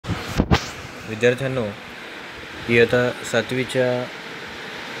विद्यार्थ्यांनो, इयत्ता 7वीच्या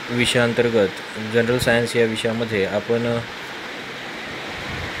विषयाअंतर्गत general science या विषयामध्ये आपण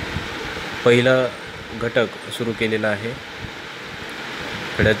पहिला घटक सुरू केलेला आहे.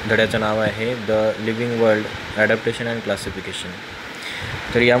 धड्याचं नाव आहे the living world adaptation and classification.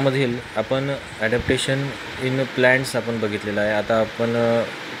 तर यामधील आपण ॲडॅप्टेशन इन प्लांट्स आपण बघितलेलं आहे. आता आपण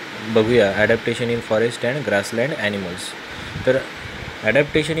बघूया adaptation in forest and grassland animals. तर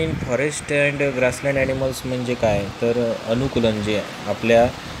adaptation in forest and grassland animals म्हणजे काय, तर अनुकूलन जे आपल्या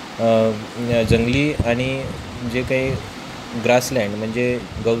जंगली आणि जे काही ग्रासलँड म्हणजे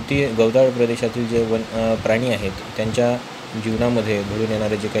गवताळ प्रदेशातील जे प्राणी आहेत त्यांच्या जीवनामध्ये घडून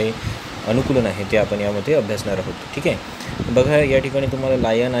येणारे जे काही अनुकूलन आहे ते आपण यामध्ये अभ्यासणार आहोत. ठीक आहे. बघा, या ठिकाणी तुम्हाला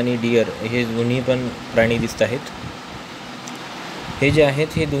लायन आणि डिअर हे दोन्ही पण प्राणी दिसत आहेत. हे जे आहेत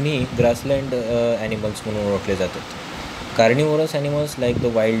हे दोन्ही ग्रासलँड ॲनिमल्स म्हणून ओळखले जातात. Carnivorous animals like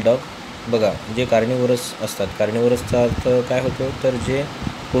the wild dog. बघा, जे कार्निवोरस असतात, कार्निवोरसचा अर्थ काय होतो, तर जे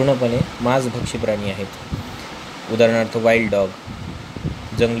पूर्णपणे मांसभक्षी प्राणी आहेत. उदाहरणार्थ वाईल्ड डॉग,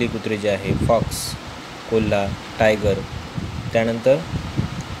 जंगली कुत्रे जे आहे, फॉक्स, कोल्हा, टायगर, त्यानंतर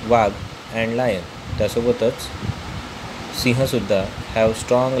वाघ अँड लायन. त्यासोबतच सिंहसुद्धा have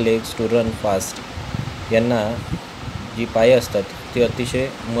strong legs to run fast. यांना जी पाय असतात ते अतिशय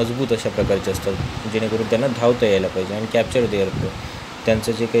मजबूत अशा प्रकारचे असतात, जेणेकरून त्यांना धावता यायला पाहिजे. आणि कॅप्चर देअर प्रे,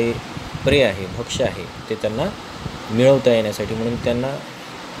 त्यांचं जे काही प्रे आहे, भक्ष्य आहे, ते त्यांना मिळवता येण्यासाठी म्हणून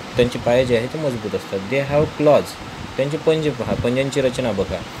त्यांचे पाय जे आहे ते मजबूत असतात. दे हॅव क्लॉज, त्यांचे पंजे पहा, पंजांची रचना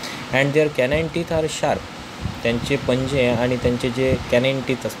बघा. And there कॅनाइन teeth R sharp. त्यांचे पंजे आणि त्यांचे जे कॅनाइन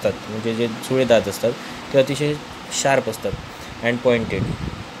टीथ असतात म्हणजे जे सुळे दात असतात ते अतिशय शार्प असतात. अँड पॉइंटेड,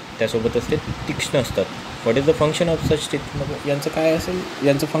 त्यासोबतच ते तीक्ष्ण असतात. What is the function of such teeth. मग यांचं काय असेल,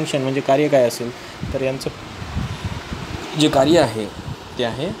 यांचं फंक्शन म्हणजे कार्य काय असेल, तर यांचं जे कार्य आहे ते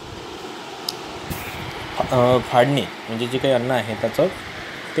आहे फाडणे, म्हणजे जे काही अन्न आहे त्याचं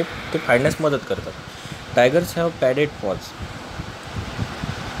ते फाडण्यास मदत करतात. Tigers have padded pause.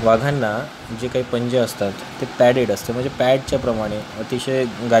 वाघांना जे काही पंजे असतात ते पॅडेड असते, म्हणजे पॅडच्या प्रमाणे अतिशय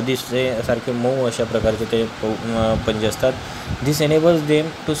गादीचे सारखे मऊ अशा प्रकारचे ते पंजे असतात. This enables them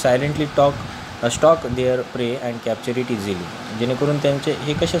to silently stock there prey and capture it easily. जेणेकरून त्यांचे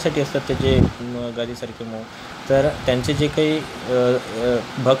हे कशासाठी असतात त्याचे गादीसारखे मऊ, तर त्यांचे जे काही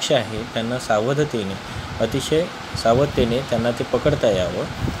भक्ष्य आहे त्यांना सावधतेने, अतिशय सावधतेने त्यांना ते पकडता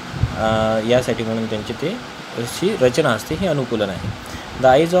यावं यासाठी म्हणून त्यांची ते अशी रचना असते. हे अनुकूलन आहे. The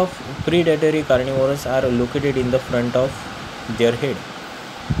eyes of predatory carnivorous R located in the front of their head.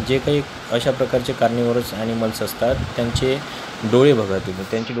 जे काही अशा प्रकारचे कार्निवोरस ॲनिमल्स असतात त्यांचे डोळे बघा तुम्ही.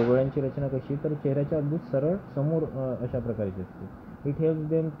 त्यांची डोळ्यांची रचना कशी, तर चेहऱ्याच्या अगदी सरळ समोर अशा प्रकारची असते. It helps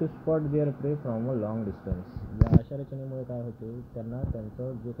them to spot there प्रे फ्रॉम अ लॉंग डिस्टन्स. या अशा रचनेमुळे काय होते, त्यांना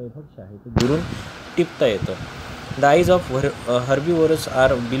त्यांचं जे काही भक्ष्य आहे ते दुरून टिपता येतं. The eyes of herbivores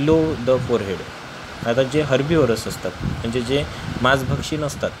R below the forehead. आता जे हर्बिवोरस असतात म्हणजे जे मांसभक्षी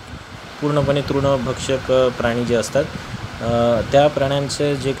नसतात, पूर्णपणे तृणभक्षक प्राणी जे असतात त्या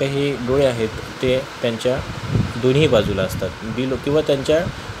प्राण्यांचे जे काही डोळे आहेत ते त्यांच्या दोन्ही बाजूला असतात, बिलो किंवा त्यांच्या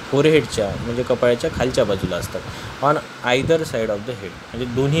फोरहेडच्या म्हणजे कपाळाच्या खालच्या बाजूला असतात. On either side of the head, म्हणजे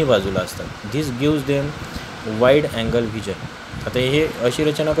दोन्ही बाजूला असतात. This gives them wide angle vision. आता हे अशी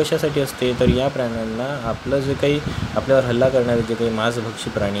रचना कशासाठी असते, तर या प्राण्यांना आपलं जे काही आपल्यावर हल्ला करणारे जे काही मांसभक्षी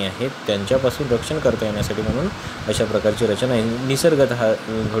प्राणी आहेत त्यांच्यापासून रक्षण करता येण्यासाठी म्हणून अशा प्रकारची रचना निसर्गतः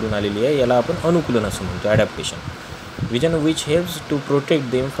घडून आलेली आहे. याला आपण अनुकूलन असं म्हणतो, adaptation. Vision which helps to protect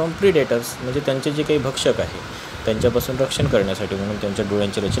them from predators, म्हणजे त्यांचे जे काही भक्षक आहे त्यांच्यापासून रक्षण करण्यासाठी म्हणून त्यांच्या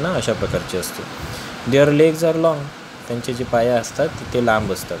डोळ्यांची रचना अशा प्रकारची असते. There legs R long. त्यांचे जे पाय असतात ते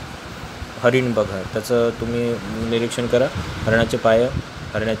लांब असतात. हरिण बघा, त्याचं तुम्ही निरीक्षण करा. हरणाचे पाय,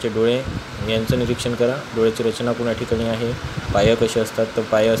 हरणाचे डोळे यांचं निरीक्षण करा. डोळ्याची रचना कोणा ठिकाणी आहे, पाय कसे असतात, तर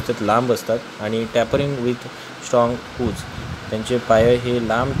पाय असतात लांब असतात आणि टॅपरिंग विथ स्ट्रॉंग हूज. त्यांचे पाय हे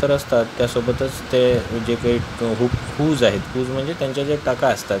लांब तर असतात, त्यासोबतच ते जे काही हूज आहेत, हूज म्हणजे त्यांच्या जे टाका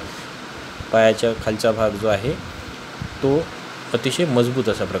असतात, पायाच्या खालचा भाग जो आहे तो अतिशय मजबूत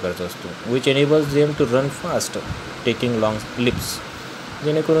अशा प्रकारचा असतो. Which enables them to run fast taking long lips.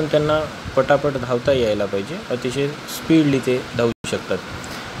 जेणेकरून त्यांना पटापट धावता यायला पाहिजे, अतिशय स्पीडली ते धावू शकतात.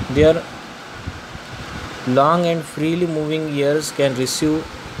 There long and freely moving years can receive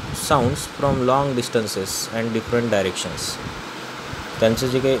sounds from long distances and different directions. त्यांचं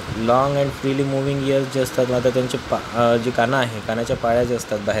जे काही long and freely moving years जे असतात, आता त्यांचे जे कानं आहे, कानाच्या पाळ्या जे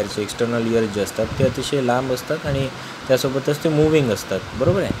असतात बाहेरचे एक्सटर्नल इयर्स जे असतात ते अतिशय लांब असतात आणि त्यासोबतच ते मूव्हिंग असतात,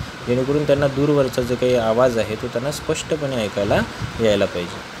 बरोबर आहे. जेणेकरून त्यांना दूरवरचा जे काही आवाज आहे तो त्यांना स्पष्टपणे ऐकायला यायला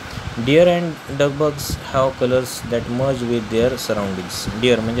पाहिजे. Dear and डगबग्स have colours that merge with their surroundings.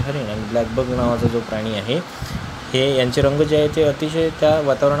 Dear म्हणजे हरिण आणि ब्लॅकबग नावाचा जो प्राणी आहे, हे यांचे रंग जे आहे ते अतिशय त्या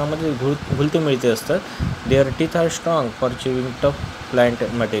वातावरणामध्ये घुलते मिळते असतात. There teeth R strong for chewing tough plant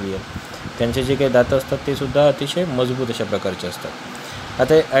material. त्यांचे जे काही दात असतात ते सुद्धा अतिशय मजबूत अशा प्रकारचे असतात.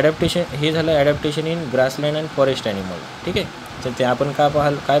 आता ॲडॅप्टेशन हे झालं adaptation in grassland and forest animal. ठीक आहे. तर ते आपण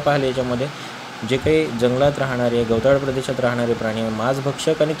काय पाहाल याच्यामध्ये, जे काही जंगलात राहणारे, गवताळ प्रदेशात राहणारे प्राणी,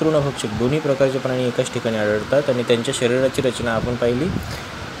 मांसभक्षक आणि तृणभक्षक दोन्ही प्रकारचे प्राणी एकाच ठिकाणी आढळतात आणि त्यांच्या शरीराची रचना आपण पाहिली.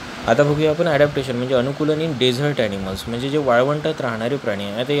 आता बघूया आपण ॲडॅप्टेशन म्हणजे अनुकूलन इन डेझर्ट ॲनिमल्स, म्हणजे जे वाळवंटात राहणारे प्राणी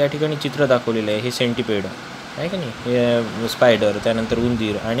आहे. आता या ठिकाणी चित्र दाखवलेलं आहे. हे सेंटिपेड आहे का नाही, हे स्पायडर, त्यानंतर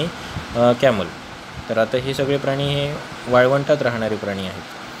उंदीर आणि कॅमल. तर आता हे सगळे प्राणी हे वाळवंटात राहणारे प्राणी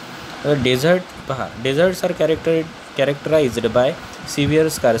आहेत. तर डेझर्ट पहा, desserts R कॅरेक्टराइज्ड bye severe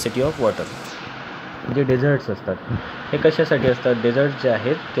scarcity of water. जे डेझर्ट्स असतात हे कशासाठी असतात? डेझर्ट्स जे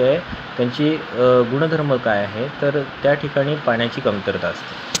आहेत ते त्यांची गुणधर्म काय आहे, तर त्या ठिकाणी पाण्याची कमतरता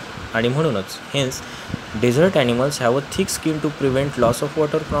असते आणि म्हणूनच hence dessert animals have a thick skin to prevent loss of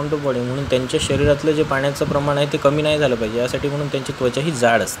water from the body. म्हणून त्यांच्या शरीरातलं जे पाण्याचं प्रमाण आहे ते कमी नाही झालं पाहिजे, यासाठी म्हणून त्यांची त्वचा ही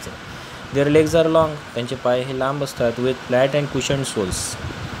जाड असते. देअर लेग्स आर लॉंग, त्यांचे पाय हे लांब असतात. With flat and cushioned souls,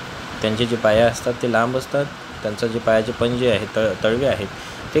 त्यांचे जे पाय असतात ते लांब असतात. त्यांचं जे पायाचे पंजे आहेत, तळवे आहेत,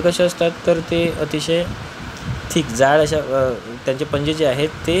 ते कसे असतात तर ते अतिशय थिक जाड अशा त्यांचे पंजे जे आहेत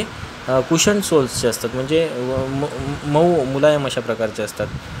ते कुशन सोल्सचे असतात, म्हणजे मऊ मुलायम अशा प्रकारचे असतात.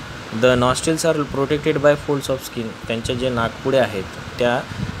 The nostrils R protected by folds of skin, त्यांच्या जे नाकपुडे आहेत त्या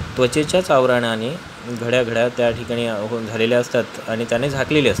त्वचेच्याच आवरणाने घड्या त्या ठिकाणी झालेल्या असतात आणि त्याने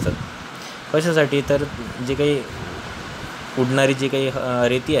झाकलेले असतात. कशासाठी? तर जे काही उडणारी जी काही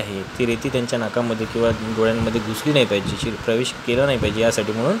रेती आहे ती रेती त्यांच्या नाकामध्ये किंवा डोळ्यांमध्ये घुसली नाही पाहिजे, प्रवेश केला नाही पाहिजे,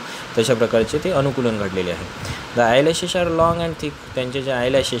 यासाठी म्हणून तशा प्रकारचे ते अनुकूलन घडलेले आहे. The eyelashes R long and thick, त्यांचे जे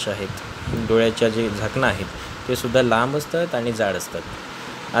आयलॅशेस आहेत, डोळ्याच्या जे झाकणं आहेत ते सुद्धा लांब असतात आणि जाड असतात.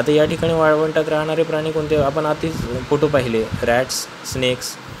 आता या ठिकाणी वाळवंटात राहणारे प्राणी कोणते? आपण आधीच फोटो पाहिले. रॅट्स,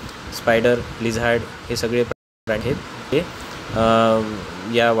 स्नेक्स, स्पायडर, लिझार्ड हे सगळे प्राणी आहेत ते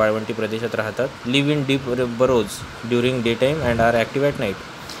या वाळवंटी प्रदेशात राहतात. Live in deep बरोज during day time and R active at night.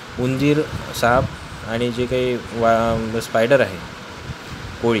 उंदीर, साप आणि जे काही स्पायडर आहे,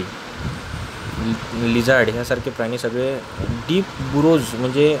 कोळी, लिझार्ड ह्यासारखे प्राणी सगळे डीप बुरोज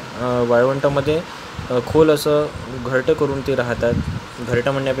म्हणजे वाळवंटामध्ये खोल असं घरटं करून ते राहतात.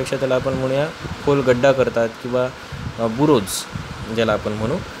 घरटं म्हणण्यापेक्षा त्याला आपण म्हणूया खोल गड्डा करतात किंवा बुरोज ज्याला आपण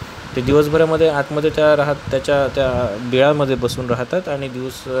म्हणू. ते दिवसभरामध्ये आतमध्ये त्याच्या त्या बिळामध्ये बसून राहतात आणि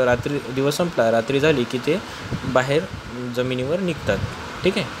दिवस संपला, रात्री झाली की ते बाहेर जमिनीवर निघतात.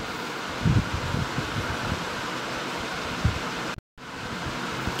 ठीक आहे.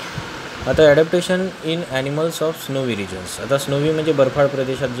 आता adaptation in animals of snowy reasons. आता स्नोवी म्हणजे बर्फाळ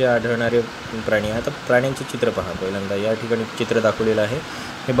प्रदेशात जे आढळणारे प्राणी. आता प्राण्यांचे चित्र पहा. पहिल्यांदा या ठिकाणी चित्र दाखवलेलं आहे.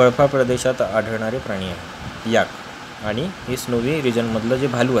 हे बर्फाळ प्रदेशात आढळणारे प्राणी आहे, याक. आणि हे स्नोवी रिजनमधलं जे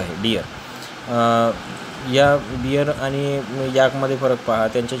भालू आहे, डिअर. या बियर आणि याकमध्ये फरक पहा.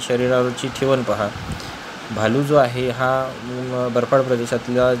 त्यांच्या शरीरावरची ठेवण पहा. भालू जो आहे हा बर्फाळ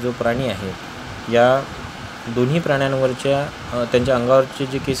प्रदेशातला जो प्राणी आहे, या दोन्ही प्राण्यांवरच्या त्यांच्या अंगावरचे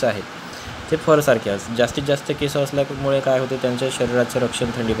जे केस आहेत ते फरसारखे असतात. जास्तीत जास्त केस असल्यामुळे काय होते, त्यांच्या शरीराचं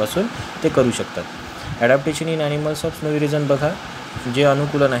रक्षण थंडीपासून ते करू शकतात. Adaptation in animals of snowy region बघा, जे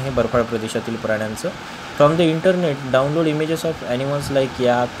अनुकूलन आहे बर्फाळ प्रदेशातील प्राण्यांचं. From the internet download images of animals like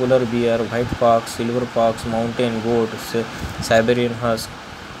yak, polar bear, white fox, silver fox, mountain goat, Siberian husk.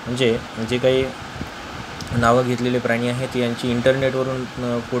 म्हणजे जे काही नावं घेतलेले प्राणी आहेत यांची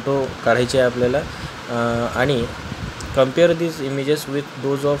इंटरनेटवरून फोटो काढायचे आहे आपल्याला आणि compare this images with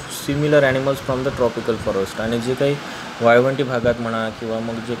those of similar animals from the tropical forest. आणि जे काही वाळवंटी भागात म्हणा किंवा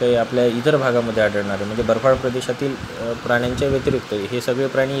मग जे काही आपल्या इतर भागामध्ये आढळणारे म्हणजे बर्फाळ प्रदेशातील प्राण्यांच्या व्यतिरिक्त हे सगळे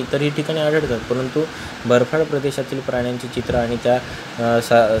प्राणी इतरही ठिकाणी आढळतात, परंतु बर्फाळ प्रदेशातील प्राण्यांची चित्र आणि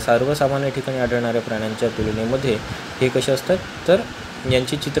त्या सर्वसामान्य ठिकाणी आढळणाऱ्या प्राण्यांच्या तुलनेमध्ये हे कसे असतात, तर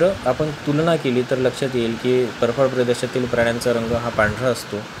यांची चित्र आपण तुलना केली तर लक्षात येईल की बर्फाळ प्रदेशातील प्राण्यांचा रंग हा पांढरा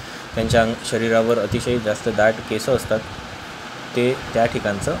असतो. त्यांच्या शरीरावर अतिशय जास्त दाट केस असतात. ते त्या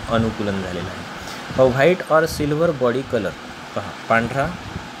ठिकाणचं अनुकूलन झालेलं आहे. White or silver body colour पहा. पांढरा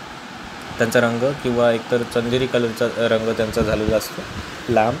त्यांचा रंग किंवा एकतर चंदेरी कलरचा रंग त्यांचा झालेला असतो.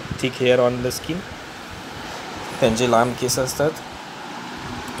 लांब thick hair on the skin, त्यांचे लांब केस असतात,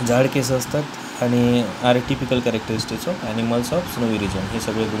 जाड केस असतात आणि R typical characteristics of animals of snowy region. हे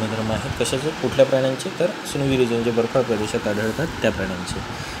सगळे गुणधर्म आहेत कशाचे, कुठल्या प्राण्यांचे, तर स्नोवी रिजन जे बर्फाळ प्रदेशात आढळतात त्या प्राण्यांचे.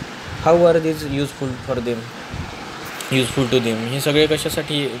 How are these useful for them. Useful to them, हे सगळे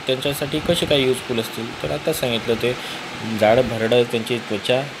कशासाठी, त्यांच्यासाठी कसे काय युजफुल असतील, तर आता सांगितलं ते जाड भरडं त्यांची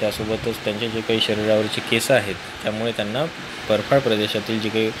त्वचा, त्यासोबतच त्यांचे जे काही शरीरावरचे केस आहेत, त्यामुळे त्यांना बर्फाळ प्रदेशातील जी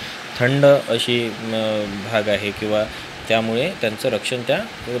काही थंड अशी भाग आहे किंवा त्यामुळे त्यांचं रक्षण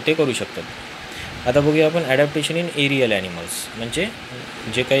ते करू शकतात. आता बघूया आपण ॲडॅप्टेशन इन एरियल ॲनिमल्स, म्हणजे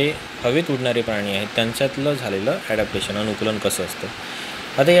जे काही हवेत उडणारे प्राणी आहेत त्यांच्यातलं झालेलं ॲडॅप्टेशन, अनुकूलन कसं असतं.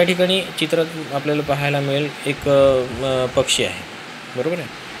 आता या ठिकाणी चित्रात आपल्याला पाहायला मिळेल एक पक्षी आहे, बरोबर आहे.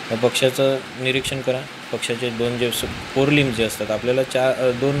 या पक्ष्याचं निरीक्षण करा. पक्ष्याचे दोन जे फोरलिम्स जे असतात,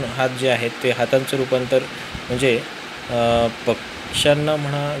 आपल्याला दोन हात जे आहेत ते हातांचं रूपांतर, म्हणजे पक्ष्यांना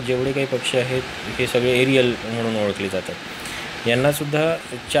म्हणा जेवढे काही पक्षी आहेत हे सगळे एरियल म्हणून ओळखले जातात. यांनासुद्धा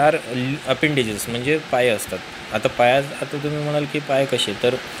 4 अपेंडेजेस म्हणजे पाय असतात. आता तुम्ही म्हणाल की पाय कसे,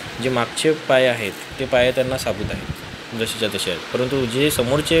 तर जे मागचे पाय आहेत ते पाय त्यांना साबूत आहेत, जसेच्या तसे आहेत. परंतु जे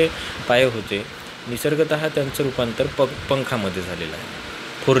समोरचे पाय होते निसर्गतः त्यांचं रूपांतर पंखामध्ये झालेलं आहे.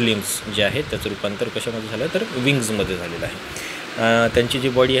 फोरलिम्स जे आहेत त्याचं रूपांतर कशामध्ये झालं, तर विंग्समध्ये झालेलं आहे. त्यांची जी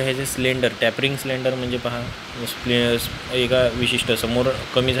बॉडी आहे ते टॅपरिंग स्लेंडर, म्हणजे पहा एका विशिष्ट समोर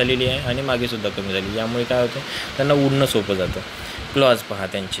कमी झालेली आहे आणि मागेसुद्धा कमी झाली, यामुळे काय होतं, त्यांना उडणं सोपं जातं. क्लॉज पहा,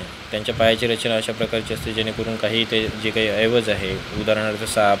 त्यांच्या पायाची रचना अशा प्रकारची असते जेणेकरून काही ते जे काही ऐवज आहे, उदाहरणार्थ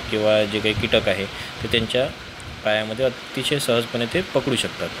साप किंवा जे काही कीटक आहे ते त्यांच्या पायामध्ये अतिशय सहजपणे ते पकडू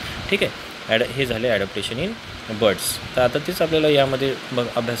शकतात. ठीक आहे. हे झाले ॲडॅप्टेशन इन बर्ड्स. तर आता तेच आपल्याला यामध्ये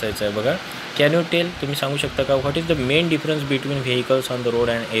अभ्यासायचं आहे. बघा, कॅन यू टेल, तुम्ही सांगू शकता का, what is the main difference between vehicles on the road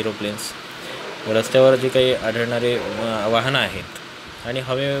and aeroplanes. रस्त्यावर जे काही आढळणारे वाहनं आहेत आणि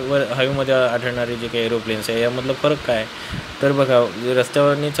हवेमध्ये आढळणारे जे काही एरोप्लेन्स आहे यामधलं फरक काय. तर बघा,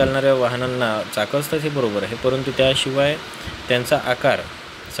 रस्त्यावरनी चालणाऱ्या वाहनांना चाकं असतात हे बरोबर आहे, परंतु त्याशिवाय त्यांचा आकार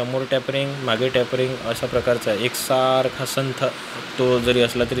समोर टॅपरिंग मागे टॅपरिंग अशा प्रकारचा एकसारखा संथ तो जरी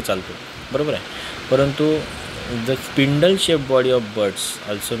असला तरी चालतो, बरोबर आहे. परंतु the spindle shape body of birds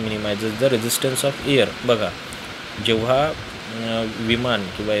also मिनिमायझेस the resistance of air. बघा, जेव्हा विमान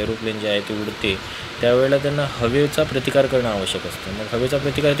किंवा एरोप्लेन जे आहे ते उडते त्यावेळेला त्यांना हवेचा प्रतिकार करणं आवश्यक असतं. मग हवेचा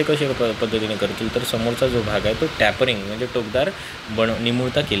प्रतिकार ते कशा पद्धतीने करतील, तर समोरचा जो भाग आहे तो टॅपरिंग म्हणजे टोकदार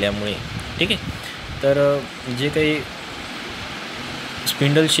निमुळता केल्यामुळे. ठीक आहे. तर जे काही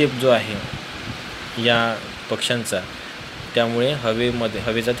स्पिंडल शेप जो आहे या पक्ष्यांचा, त्यामुळे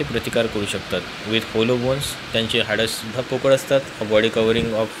हवेचा ते प्रतिकार करू शकतात. विथ होलो बोन्स, त्यांची हाडंसुद्धा पोकळ असतात. Body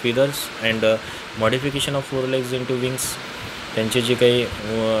covering of feathers and modification of 4 legs into wings. त्यांचे जे काही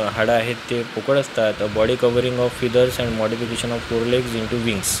हाडं आहेत ते पोकळ असतात. Body covering of feathers and modification of 4 legs into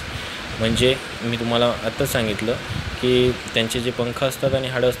wings, म्हणजे मी तुम्हाला आत्ताच सांगितलं की त्यांचे जे पंख असतात आणि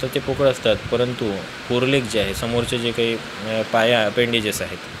हाडं असतात ते पोकळ असतात, परंतु 4 legs जे आहे, समोरचे जे काही अपेंडेजेस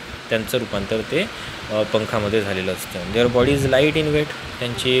आहेत त्यांचं रूपांतर ते पंखामध्ये झालेलं असतं. There body is light in weight,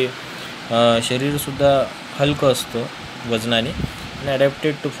 त्यांची शरीरसुद्धा हलकं असतं वजनाने. आणि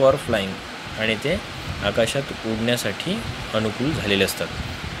ॲडॅप्टेड टू फॉर फ्लाईंग, आणि ते आकाशात उडण्यासाठी अनुकूल झालेले असतात.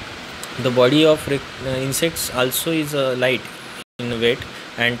 The body of insects also is light in weight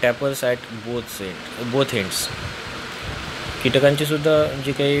and tapers at both ends. कीटकांचेसुद्धा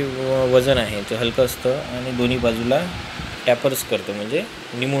जे काही वजन आहे ते हलकं असतं आणि दोन्ही बाजूला टॅपर्स करतं, म्हणजे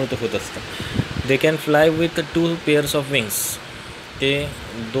निमुळतं होत असतं. They can fly with 2 pairs of wings, ते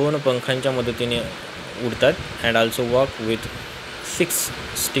 2 पंखांच्या मदतीने उडतात. And also walk with 6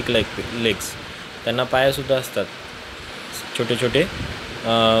 stick like legs, त्यांना पायसुद्धा असतात, छोटे छोटे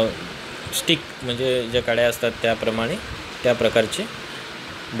स्टिक म्हणजे ज्या काड्या असतात त्याप्रमाणे त्या प्रकारचे.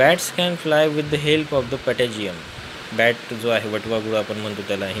 Bats can fly with the help of the पटॅजियम. Bat जो आहे, वटवाघूळ आपण म्हणतो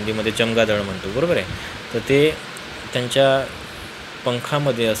त्याला, हिंदीमध्ये चमगादळ म्हणतो, बरोबर आहे. तर ते त्यांच्या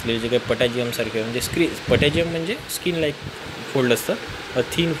पंखामध्ये असलेले जे काही पटॅजियमसारखे, म्हणजे पटॅजियम म्हणजे स्किन लाईक फोल्ड असतं, a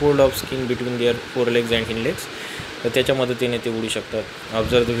thin fold of skin between there 4 legs and hind legs. तर त्याच्या मदतीने ते उडू शकतात.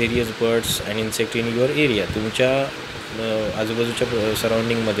 Observe the various birds and insect in your area. तुमच्या आजूबाजूच्या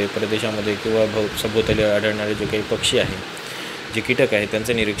सराउंडिंगमध्ये, प्रदेशामध्ये किंवा सभोवताली आढळणारे जे काही पक्षी आहेत, जे कीटक आहेत,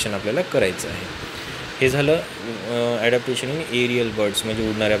 त्यांचं निरीक्षण आपल्याला करायचं आहे. हे झालं ॲडॅप्टेशन इन एरियल बर्ड्स, म्हणजे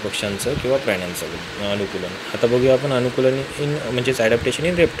उडणाऱ्या पक्ष्यांचं किंवा प्राण्यांचं अनुकूलन. आता बघूया आपण अनुकूलन म्हणजेच ॲडॅप्टेशन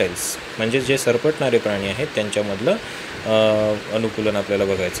इन रेप्टाईल्स, म्हणजे जे सरपटणारे प्राणी आहेत त्यांच्यामधलं अनुकूलन आपल्याला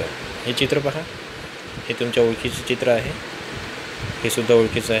बघायचं आहे. हे चित्र पहा, हे तुमच्या ओळखीचं चित्र आहे, हे सुद्धा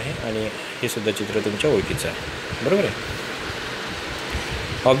ओळखीचं आहे आणि हे सुद्धा चित्र तुमच्या ओळखीचं आहे, बरोबर आहे.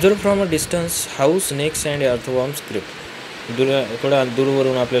 Observe from a distance how snacks and earthworms क्रिप. थोडा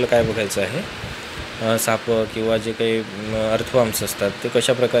दूरवरून आपल्याला काय बघायचं आहे, साप किंवा जे काही अर्थवॉर्म्स असतात ते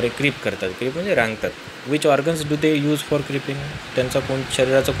कशा प्रकारे क्रीप करतात. क्रीप म्हणजे रांगतात. Which organs do they use for creeping, त्यांचा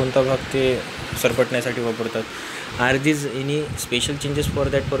शरीराचा कोणता भाग ते सरपटण्यासाठी वापरतात. R these any special changes for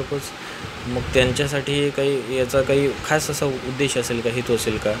that purpose, मग त्यांच्यासाठी काही याचा काही खास असा उद्देश असेल का, हेतू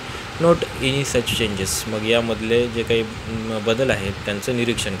असेल का? Note any such changes. मग यामधले जे काही बदल आहेत त्यांचं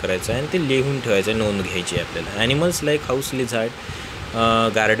निरीक्षण करायचं आहे आणि ते लिहून ठेवायचं आहे, नोंद घ्यायची आहे आपल्याला. Animals like house lizard,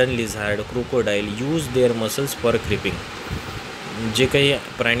 garden lizard, crocodile use there muscles for creeping. जे काही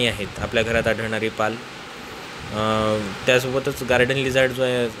प्राणी आहेत आपल्या घरात आढळणारे पाल, त्यासोबतच गार्डन लिझार्ड जो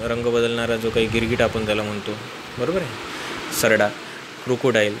आहे, रंग बदलणारा जो काही गिरगिट आपण त्याला म्हणतो, बरोबर आहे, सरडा,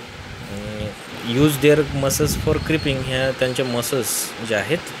 crocodile, use there muscles for creeping. ह्या त्यांच्या मसल्स जे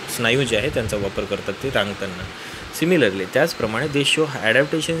आहेत, स्नायू जे आहेत त्यांचा वापर करतात ते रांगताना. सिमिलरली त्याचप्रमाणे दे शो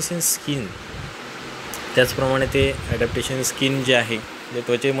ॲडॅप्टेशन्स इन स्किन. त्याचप्रमाणे ते ॲडॅप्टेशन स्किन जे आहे, जे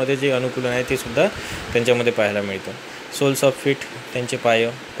त्वचेमध्ये जे अनुकूलन आहे ते सुद्धा त्यांच्यामध्ये पाहायला मिळतं. सोल्स ऑफ फीट, त्यांचे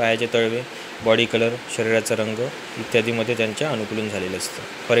पायाचे तळवे, बॉडी कलर, शरीराचा रंग इत्यादीमध्ये त्यांच्या अनुकूलन झालेलं असतं.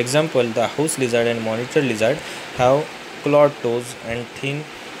 For example the house lizard and monitor lizard have Claude toes and thin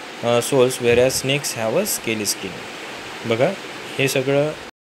souls व्हेअरॅज snacks have a scaly skin. बघा, हे सगळं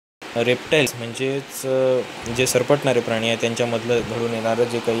रेप्टाईल्स म्हणजेच जे सरपटणारे प्राणी आहे त्यांच्यामधलं घडून येणारं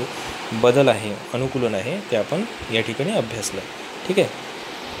जे काही बदल आहे, अनुकूलन आहे, ते आपण या ठिकाणी अभ्यासलं. ठीक आहे.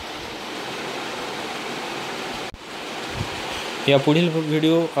 या पुढील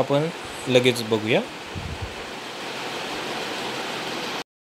व्हिडिओ आपण लगेच बघूया.